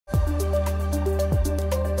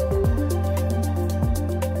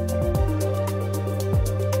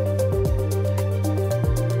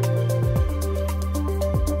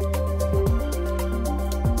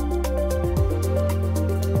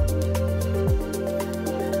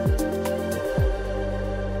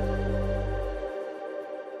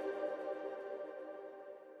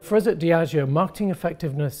for us at Diageo, marketing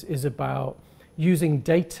effectiveness is about using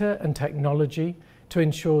data and technology to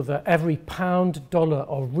ensure that every pound, dollar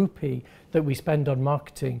or rupee that we spend on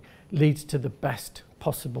marketing leads to the best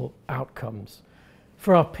possible outcomes.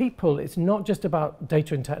 For our people, it's not just about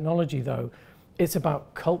data and technology though, it's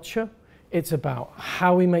about culture, it's about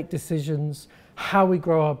how we make decisions, how we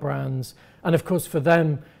grow our brands, and of course for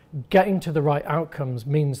them, getting to the right outcomes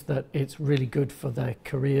means that it's really good for their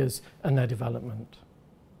careers and their development.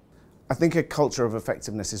 I think a culture of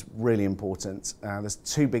effectiveness is really important. There's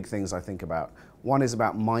two big things I think about. One is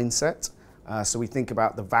about mindset. So we think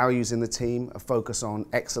about the values in the team, a focus on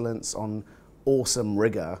excellence, on awesome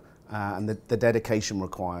rigor, and the dedication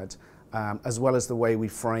required, as well as the way we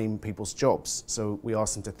frame people's jobs. So we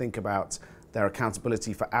ask them to think about their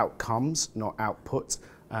accountability for outcomes, not output,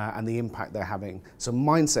 and the impact they're having. So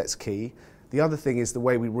mindset's key. The other thing is the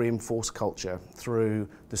way we reinforce culture through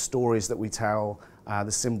the stories that we tell,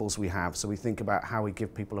 the symbols we have. So we think about how we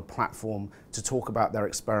give people a platform to talk about their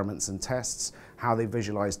experiments and tests, how they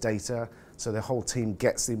visualize data, so the whole team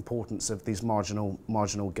gets the importance of these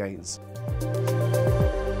marginal gains.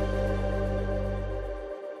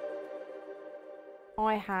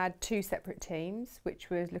 I had two separate teams, which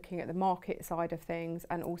was looking at the market side of things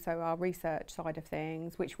and also our research side of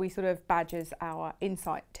things, which we sort of badge as our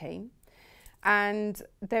insight team. And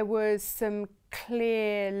there was some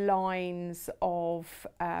clear lines of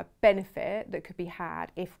benefit that could be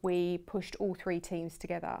had if we pushed all three teams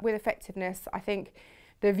together. With effectiveness, I think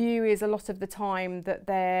the view is a lot of the time that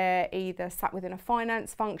they're either sat within a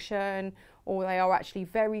finance function or they are actually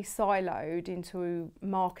very siloed into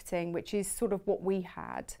marketing, which is sort of what we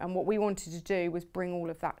had. And what we wanted to do was bring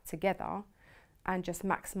all of that together and just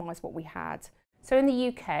maximise what we had. So in the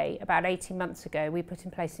UK, about 18 months ago, we put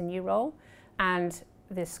in place a new role, and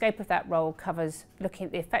the scope of that role covers looking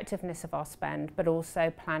at the effectiveness of our spend, but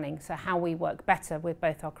also planning, so how we work better with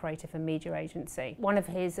both our creative and media agency. One of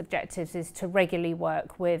his objectives is to regularly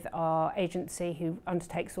work with our agency who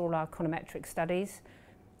undertakes all our econometric studies.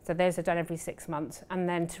 So those are done every 6 months, and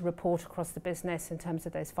then to report across the business in terms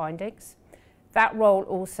of those findings. That role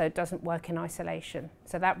also doesn't work in isolation.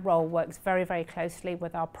 So that role works very, very closely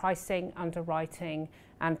with our pricing, underwriting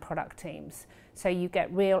and product teams. So you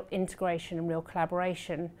get real integration and real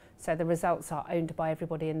collaboration, so the results are owned by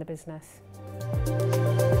everybody in the business.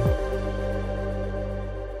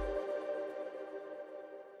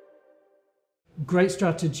 Great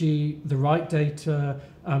strategy, the right data,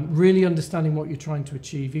 really understanding what you're trying to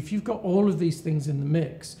achieve. If you've got all of these things in the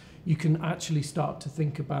mix, you can actually start to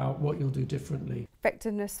think about what you'll do differently.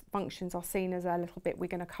 Effectiveness functions are seen as a little bit, we're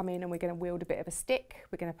going to come in and we're going to wield a bit of a stick,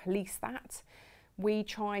 we're going to police that. We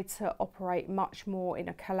try to operate much more in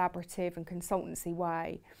a collaborative and consultancy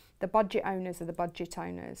way. The budget owners are the budget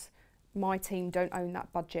owners. My team don't own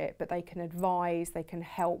that budget, but they can advise, they can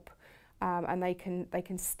help, and they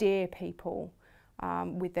can steer people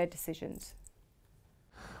with their decisions.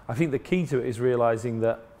 I think the key to it is realising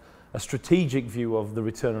that a strategic view of the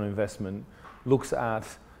return on investment looks at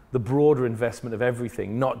the broader investment of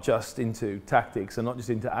everything, not just into tactics and not just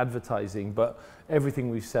into advertising, but everything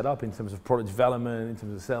we've set up in terms of product development, in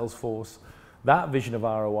terms of sales force. That vision of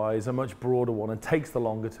ROI is a much broader one and takes the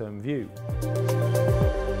longer term view.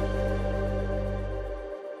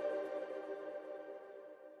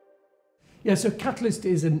 Yeah, so Catalyst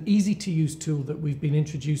is an easy to use tool that we've been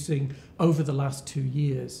introducing over the last 2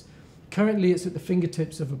 years. Currently, it's at the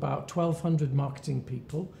fingertips of about 1,200 marketing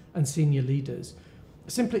people and senior leaders.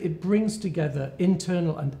 Simply, it brings together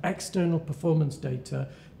internal and external performance data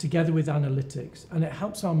together with analytics, and it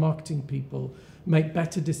helps our marketing people make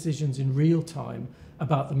better decisions in real time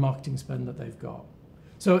about the marketing spend that they've got.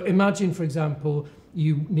 So imagine, for example,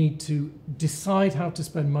 you need to decide how to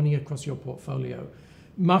spend money across your portfolio.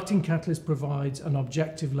 Marketing Catalyst provides an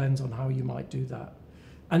objective lens on how you might do that.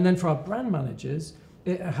 And then for our brand managers,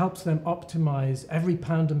 it helps them optimize every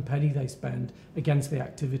pound and penny they spend against the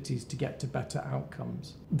activities to get to better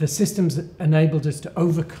outcomes. The systems enabled us to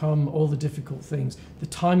overcome all the difficult things, the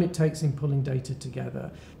time it takes in pulling data together,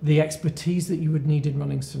 the expertise that you would need in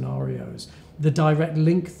running scenarios, the direct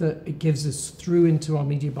link that it gives us through into our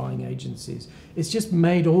media buying agencies. It's just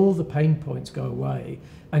made all the pain points go away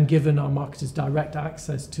and given our marketers direct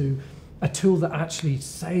access to a tool that actually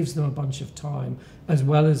saves them a bunch of time, as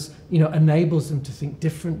well as enables them to think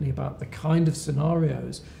differently about the kind of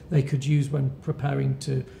scenarios they could use when preparing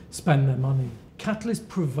to spend their money. Catalyst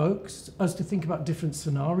provokes us to think about different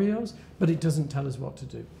scenarios, but it doesn't tell us what to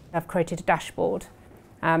do. I've created a dashboard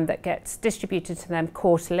that gets distributed to them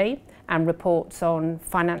quarterly and reports on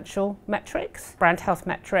financial metrics, brand health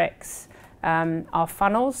metrics, our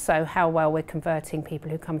funnels, so how well we're converting people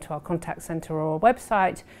who come to our contact centre or our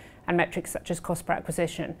website, and metrics such as cost per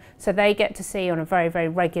acquisition. So they get to see on a very, very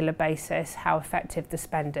regular basis how effective the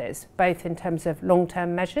spend is, both in terms of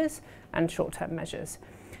long-term measures and short-term measures.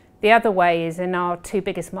 The other way is in our two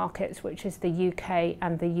biggest markets, which is the UK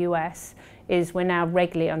and the US, is we're now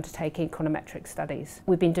regularly undertaking econometric studies.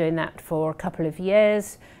 We've been doing that for a couple of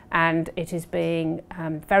years, and it is being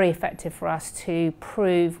very effective for us to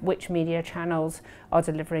prove which media channels are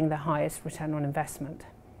delivering the highest return on investment.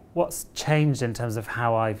 What's changed in terms of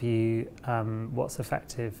how I view what's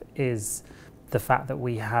effective is the fact that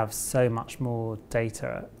we have so much more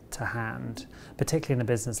data to hand, particularly in a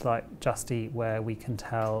business like Just Eat, where we can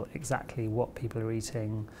tell exactly what people are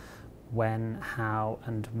eating, when, how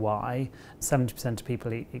and why. 70% of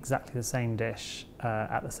people eat exactly the same dish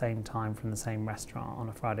at the same time from the same restaurant on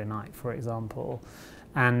a Friday night, for example.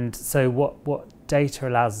 And so what data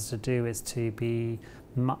allows us to do is to be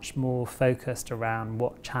much more focused around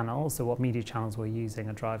what channels, so what media channels we're using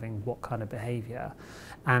are driving what kind of behaviour.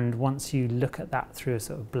 And once you look at that through a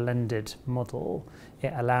sort of blended model,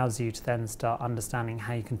 it allows you to then start understanding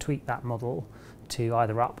how you can tweak that model to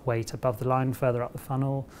either up weight above the line, further up the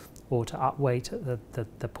funnel, or to up weight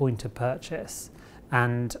at the point of purchase.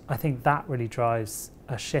 And I think that really drives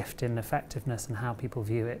a shift in effectiveness and how people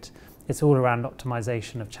view it. It's all around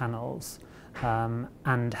optimization of channels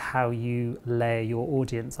and how you layer your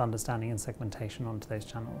audience understanding and segmentation onto those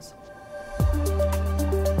channels.